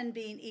men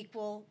being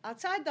equal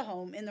outside the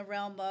home in the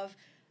realm of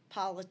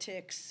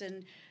politics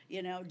and,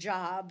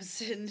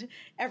 jobs and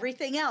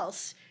everything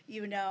else,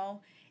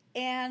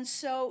 And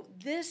so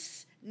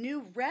this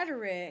new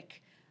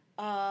rhetoric,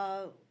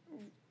 along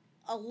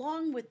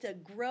with the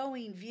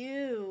growing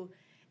view,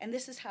 and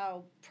this is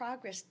how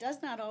progress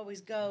does not always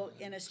go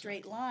in a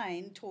straight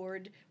line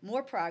toward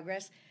more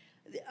progress,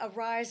 a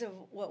rise of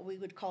what we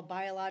would call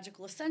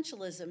biological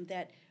essentialism,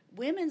 that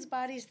women's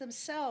bodies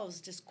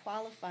themselves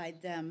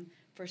disqualified them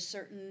for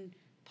certain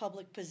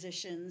public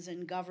positions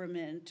in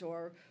government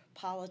or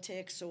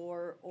politics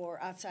or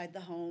outside the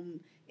home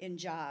in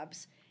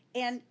jobs.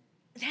 And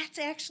that's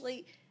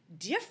actually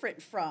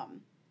different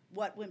from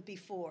what went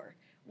before,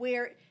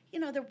 where,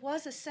 there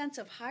was a sense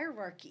of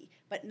hierarchy,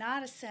 but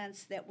not a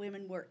sense that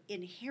women were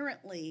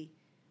inherently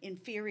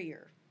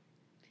inferior.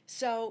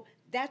 So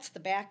that's the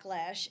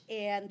backlash,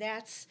 and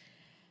that's,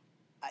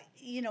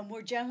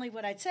 more generally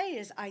what I'd say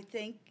is I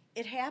think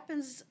it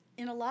happens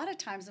in a lot of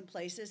times and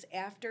places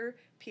after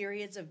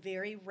periods of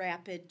very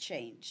rapid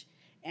change.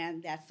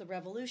 And that's the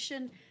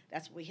revolution.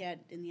 That's what we had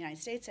in the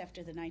United States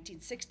after the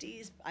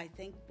 1960s. I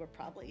think we're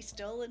probably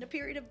still in a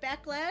period of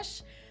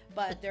backlash,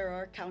 but there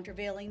are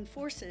countervailing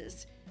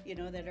forces,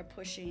 that are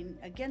pushing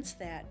against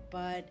that.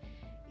 But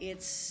you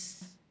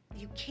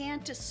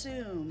can't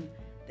assume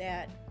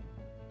that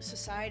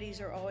societies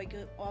are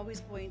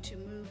always going to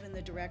move in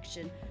the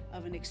direction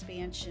of an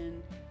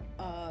expansion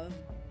of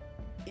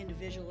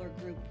individual or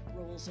group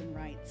roles and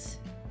rights.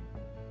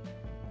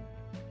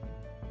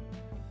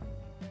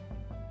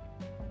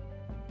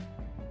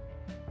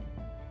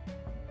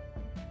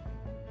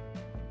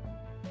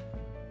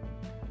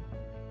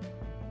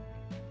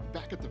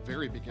 Back at the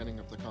very beginning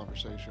of the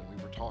conversation,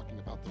 we were talking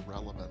about the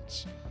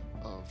relevance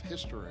of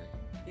history,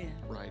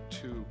 right,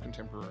 to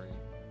contemporary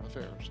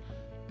affairs.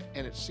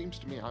 And it seems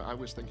to me, I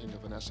was thinking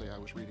of an essay I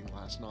was reading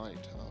last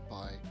night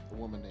by a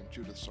woman named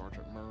Judith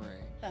Sargent Murray.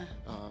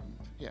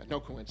 No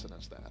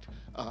coincidence that.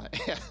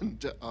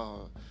 And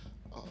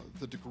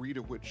the degree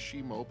to which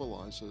she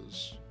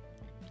mobilizes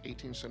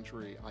 18th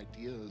century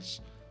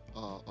ideas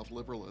of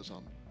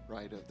liberalism,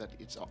 right, that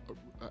it's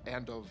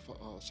and of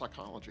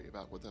psychology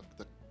about what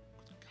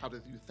how do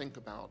you think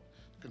about,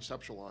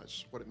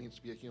 conceptualize what it means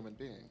to be a human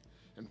being,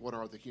 and what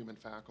are the human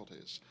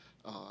faculties,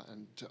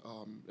 and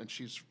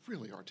she's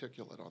really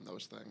articulate on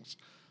those things.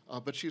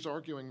 But she's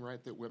arguing,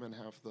 right, that women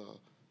have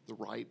the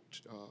right,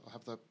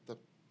 have the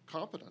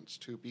competence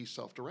to be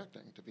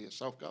self-directing, to be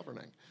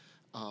self-governing,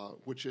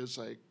 which is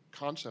a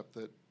concept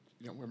that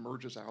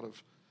emerges out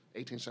of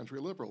 18th century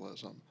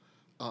liberalism,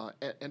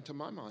 and to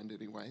my mind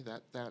anyway,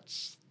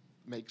 that's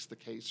makes the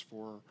case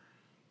for,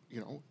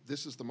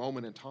 this is the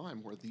moment in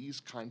time where these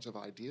kinds of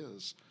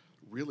ideas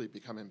really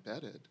become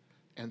embedded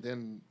And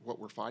then what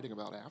we're fighting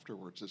about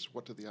afterwards is,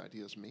 what do the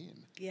ideas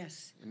mean?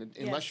 Yes. And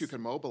unless Yes. you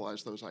can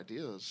mobilize those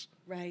ideas,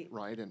 Right.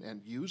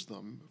 and use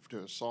them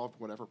to solve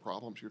whatever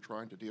problems you're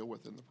trying to deal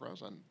with in the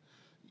present,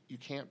 you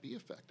can't be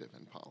effective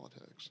in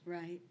politics.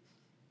 Right.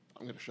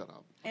 I'm going to shut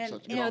up. And-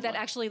 So, You know, that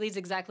actually leads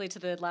exactly to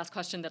the last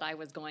question that I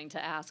was going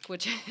to ask,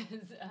 which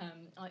is,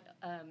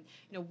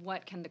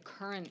 what can the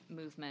current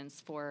movements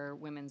for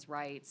women's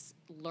rights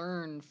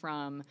learn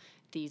from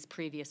these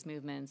previous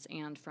movements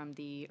and from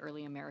the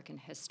early American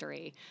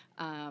history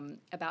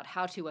about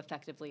how to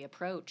effectively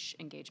approach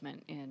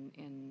engagement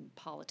in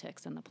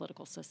politics and the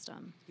political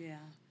system? Yeah.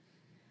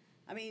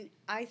 I mean,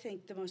 I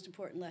think the most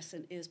important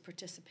lesson is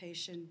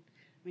participation.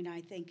 I mean, I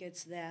think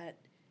it's that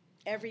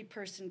every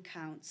person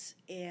counts,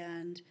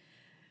 and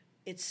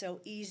it's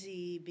so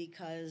easy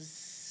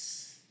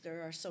because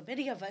there are so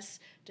many of us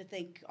to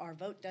think our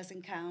vote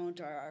doesn't count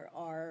or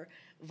our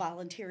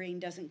volunteering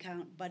doesn't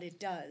count, but it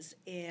does.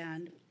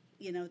 And,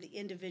 the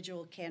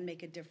individual can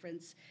make a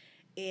difference.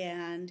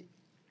 And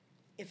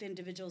if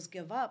individuals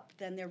give up,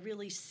 then they're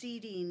really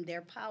ceding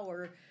their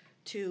power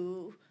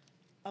to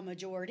a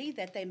majority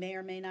that they may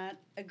or may not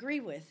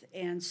agree with.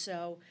 And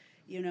so,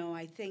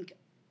 I think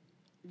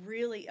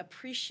really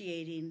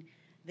appreciating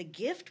the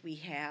gift we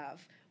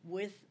have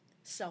with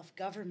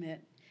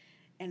self-government.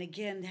 And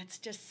again, that's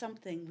just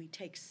something we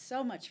take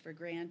so much for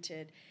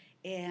granted,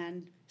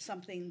 and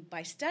something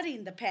by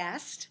studying the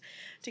past,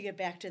 to get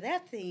back to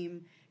that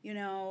theme,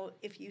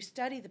 if you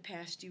study the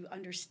past, you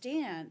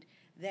understand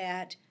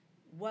that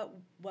what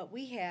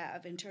we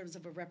have in terms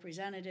of a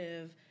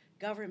representative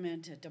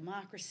government, a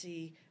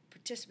democracy,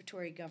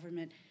 participatory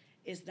government,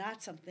 is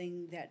not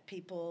something that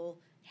people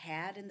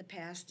had in the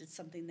past. It's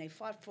something they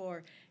fought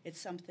for. It's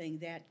something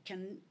that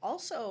can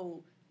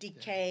also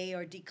decay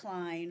or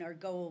decline or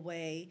go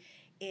away.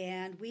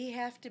 And we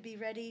have to be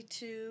ready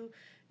to,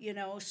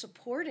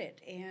 support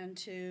it and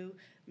to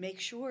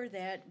make sure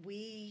that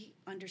we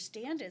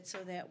understand it so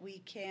that we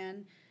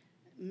can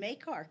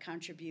make our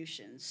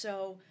contributions.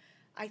 So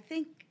I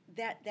think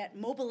that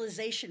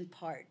mobilization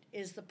part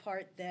is the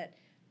part that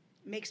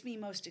makes me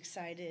most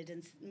excited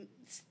and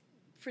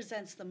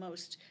presents the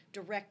most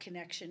direct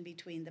connection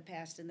between the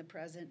past and the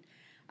present.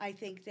 I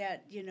think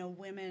that,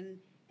 women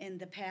in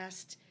the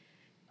past,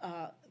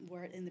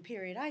 were in the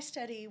period I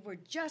study, were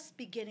just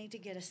beginning to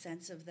get a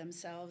sense of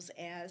themselves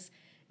as,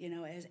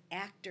 as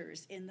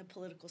actors in the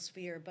political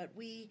sphere. But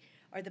we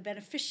are the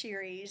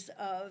beneficiaries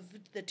of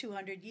the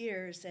 200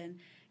 years, and,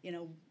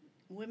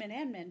 women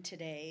and men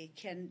today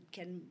can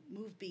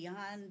move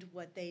beyond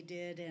what they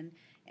did and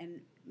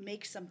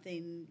make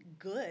something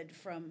good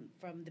from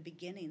the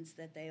beginnings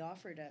that they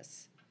offered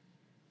us.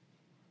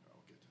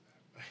 I'll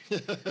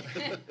get to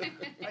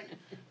that.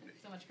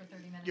 So much for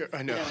 30 minutes. Yeah,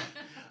 I know.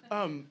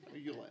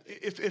 You'll let-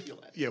 If you'll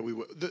let- yeah, we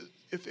will.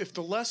 If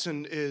the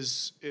lesson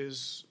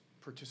is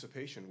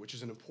participation, which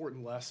is an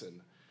important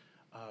lesson,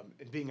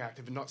 and being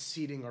active and not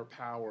ceding our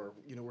power,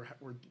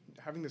 we're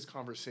having this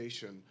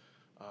conversation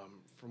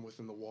from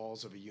within the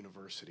walls of a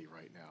university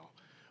right now.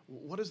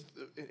 What is,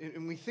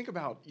 and we think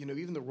about,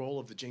 even the role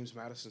of the James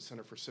Madison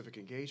Center for Civic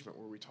Engagement,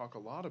 where we talk a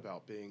lot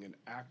about being an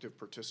active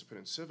participant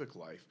in civic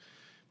life,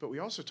 but we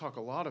also talk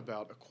a lot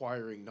about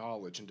acquiring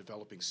knowledge and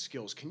developing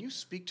skills. Can you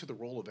speak to the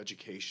role of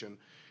education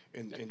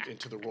and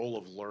to the role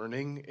of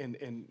learning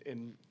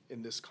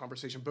in this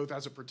conversation, both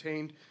as it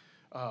pertained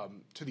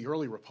to the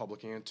early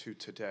republic and to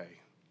today?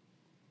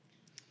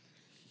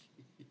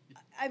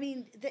 I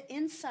mean, the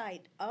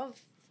insight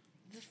of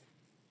the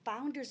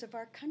founders of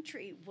our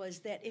country was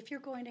that if you're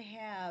going to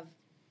have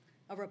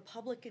a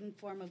republican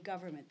form of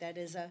government, that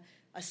is a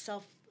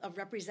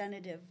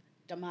representative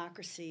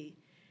democracy,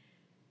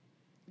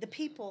 the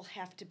people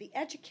have to be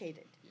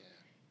educated. Yeah.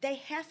 They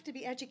have to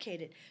be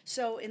educated.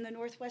 So in the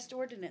Northwest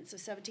Ordinance of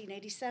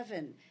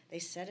 1787, they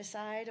set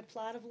aside a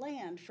plot of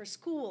land for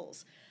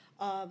schools.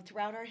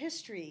 Throughout our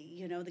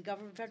history, the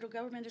federal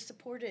government has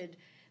supported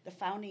the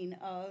founding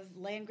of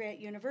land-grant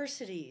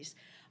universities.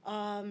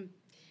 And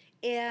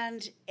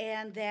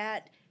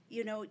that,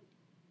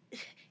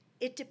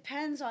 it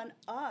depends on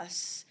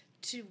us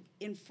to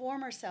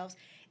inform ourselves.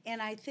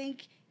 And I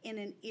think in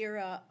an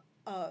era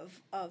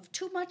of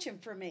too much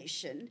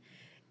information,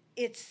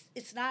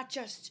 it's not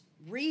just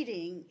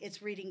reading,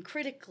 it's reading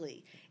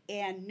critically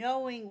and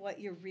knowing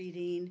what you're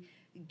reading,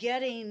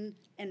 getting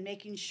and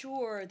making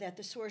sure that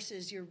the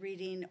sources you're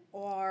reading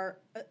are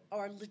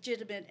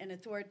legitimate and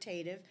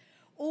authoritative,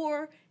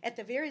 or at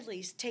the very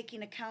least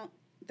taking account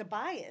the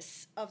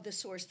bias of the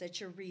source that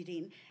you're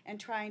reading and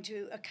trying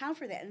to account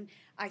for that. And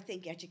I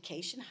think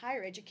education,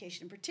 higher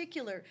education in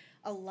particular,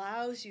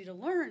 allows you to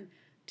learn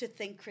to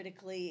think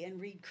critically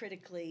and read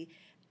critically,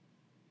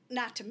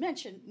 not to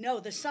mention know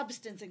the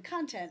substance and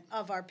content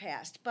of our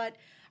past. But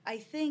I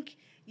think,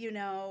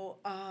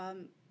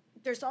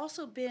 there's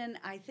also been,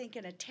 I think,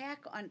 an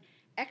attack on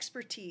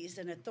expertise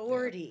and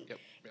authority. Yep.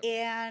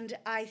 And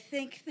I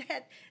think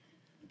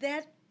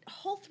that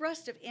whole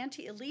thrust of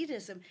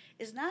anti-elitism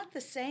is not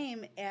the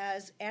same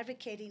as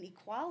advocating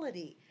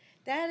equality.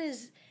 That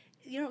is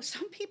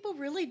some people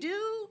really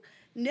do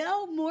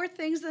know more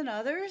things than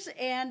others,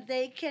 and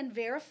they can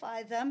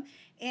verify them.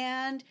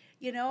 And,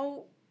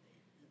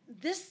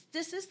 this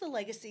is the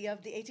legacy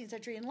of the 18th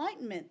century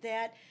Enlightenment,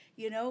 that,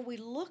 we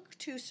look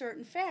to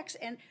certain facts,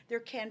 and there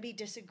can be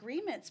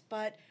disagreements,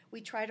 but we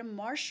try to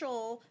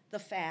marshal the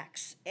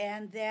facts,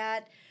 and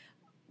that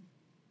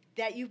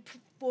you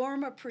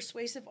form a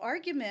persuasive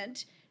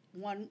argument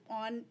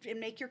and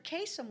make your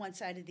case on one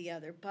side or the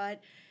other,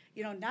 but,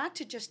 not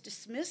to just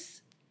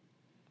dismiss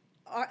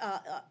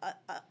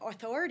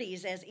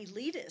authorities as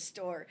elitist,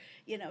 or,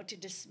 to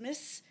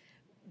dismiss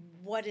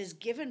what is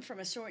given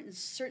from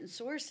certain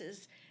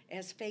sources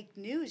as fake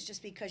news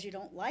just because you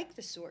don't like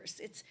the source.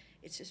 It's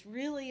just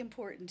really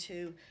important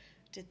to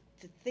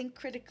think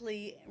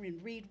critically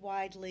and read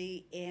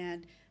widely,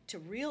 and to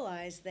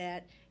realize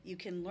that you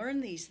can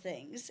learn these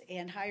things,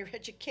 and higher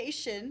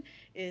education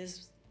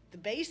is the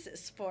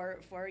basis for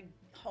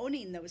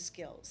honing those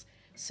skills.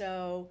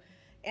 So,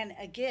 and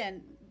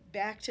again,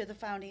 back to the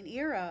founding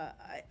era,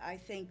 I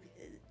think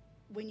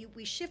when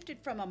we shifted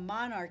from a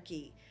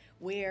monarchy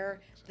where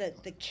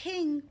the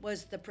king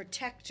was the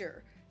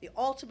protector, the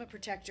ultimate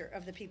protector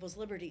of the people's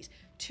liberties,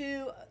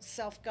 to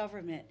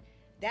self-government,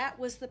 that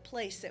was the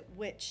place at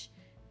which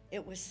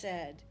it was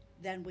said,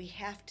 then we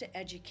have to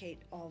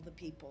educate all the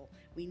people.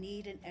 We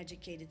need an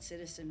educated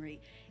citizenry.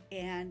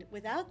 And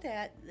without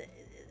that,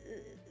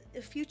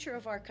 the future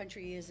of our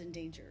country is in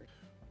danger.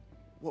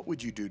 What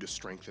would you do to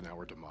strengthen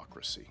our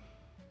democracy?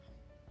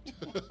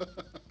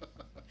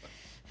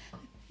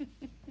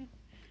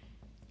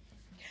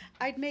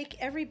 I'd make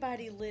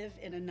everybody live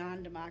in a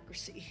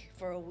non-democracy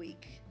for a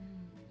week.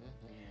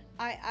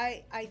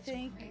 I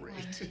think...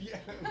 Great. Yeah.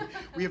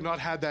 We have not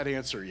had that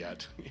answer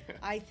yet. Yeah.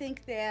 I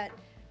think that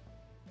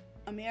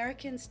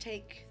Americans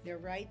take their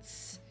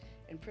rights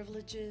and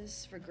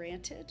privileges for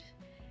granted,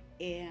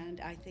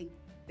 and I think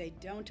they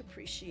don't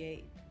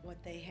appreciate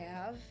what they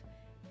have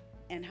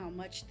and how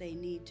much they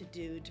need to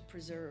do to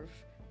preserve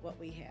what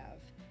we have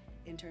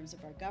in terms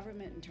of our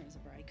government, in terms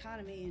of our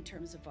economy, in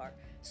terms of our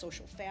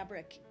social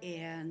fabric.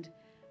 And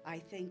I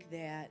think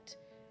that,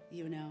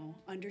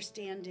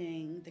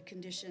 understanding the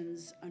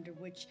conditions under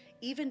which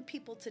even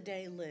people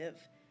today live,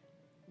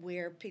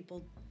 where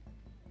people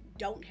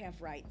don't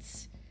have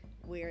rights,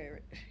 where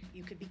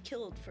you could be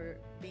killed for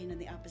being in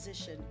the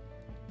opposition,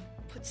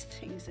 puts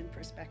things in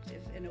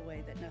perspective in a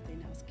way that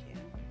nothing else can.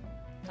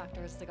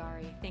 Dr.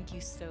 Zagari, thank you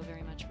so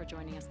very much for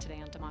joining us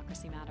today on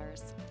Democracy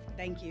Matters.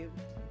 Thank you.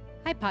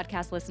 Hi,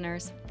 podcast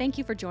listeners. Thank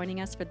you for joining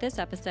us for this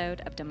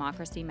episode of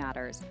Democracy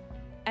Matters.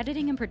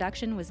 Editing and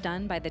production was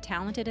done by the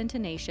talented and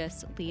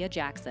tenacious Leah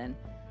Jackson,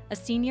 a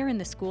senior in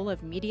the School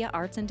of Media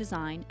Arts and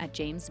Design at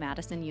James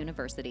Madison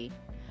University.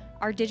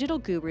 Our digital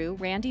guru,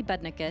 Randy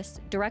Budnikus,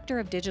 Director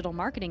of Digital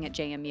Marketing at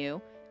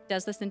JMU,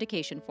 does the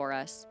syndication for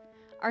us.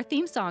 Our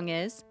theme song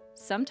is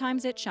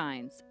Sometimes It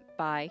Shines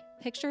by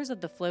Pictures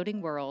of the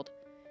Floating World.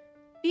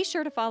 Be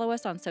sure to follow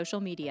us on social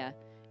media.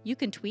 You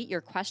can tweet your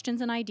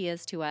questions and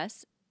ideas to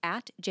us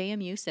at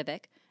JMU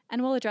Civic,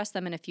 and we'll address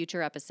them in a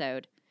future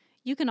episode.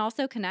 You can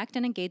also connect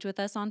and engage with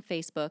us on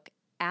Facebook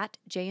at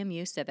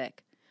JMU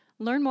Civic.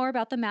 Learn more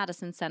about the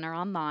Madison Center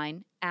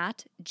online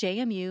at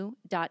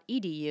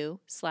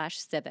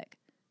jmu.edu/civic.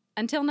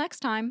 Until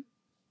next time.